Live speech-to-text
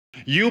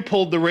You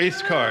pulled the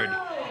race card.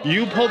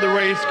 You pulled the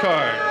race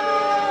card.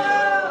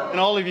 And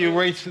all of you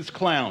racist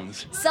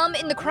clowns. Some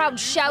in the crowd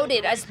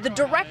shouted as the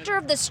director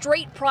of the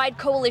Straight Pride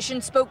Coalition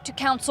spoke to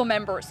council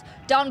members.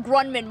 Don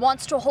Grundman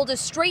wants to hold a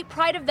straight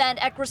pride event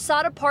at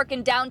Grasada Park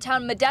in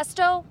downtown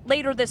Modesto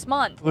later this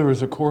month. There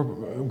is a core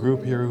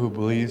group here who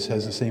has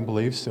the same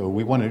beliefs, so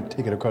we want to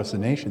take it across the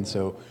nation.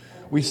 So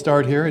we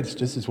start here. It's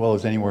just as well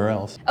as anywhere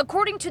else.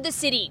 According to the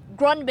city,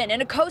 Grundman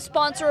and a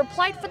co-sponsor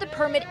applied for the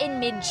permit in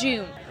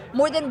mid-June.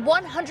 More than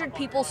 100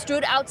 people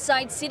stood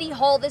outside City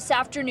Hall this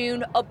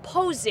afternoon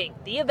opposing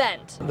the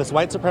event. This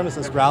white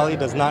supremacist rally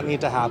does not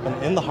need to happen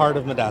in the heart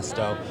of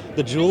Modesto,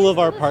 the jewel of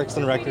our parks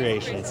and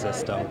recreation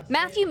system.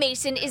 Matthew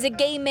Mason is a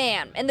gay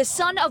man and the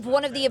son of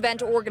one of the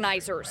event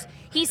organizers.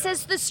 He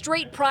says the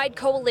Straight Pride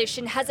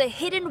Coalition has a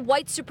hidden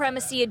white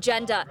supremacy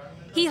agenda.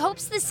 He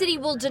hopes the city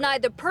will deny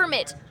the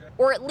permit,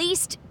 or at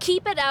least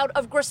keep it out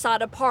of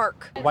Grasada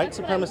Park. White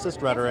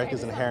supremacist rhetoric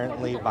is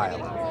inherently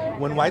violent.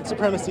 When white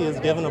supremacy is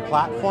given a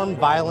platform,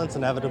 violence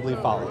inevitably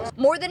follows.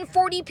 More than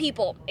 40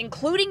 people,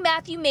 including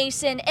Matthew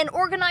Mason and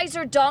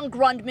organizer Don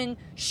Grundman,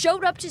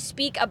 showed up to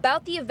speak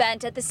about the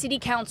event at the city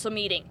council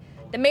meeting.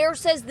 The mayor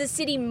says the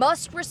city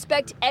must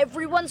respect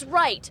everyone's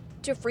right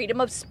to freedom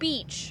of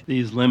speech.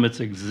 These limits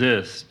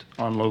exist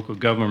on local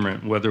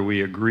government, whether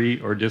we agree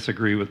or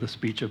disagree with the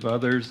speech of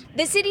others.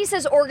 The city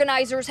says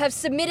organizers have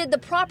submitted the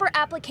proper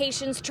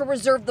applications to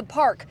reserve the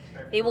park.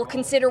 They will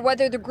consider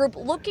whether the group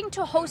looking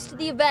to host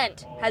the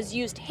event has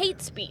used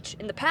hate speech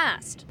in the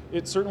past.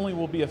 It certainly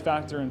will be a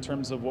factor in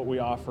terms of what we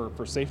offer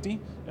for safety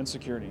and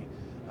security.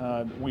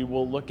 We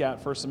will look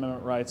at First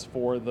Amendment rights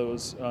for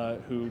those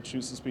who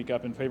choose to speak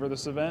up in favor of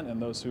this event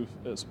and those who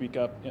speak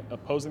up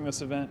opposing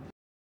this event.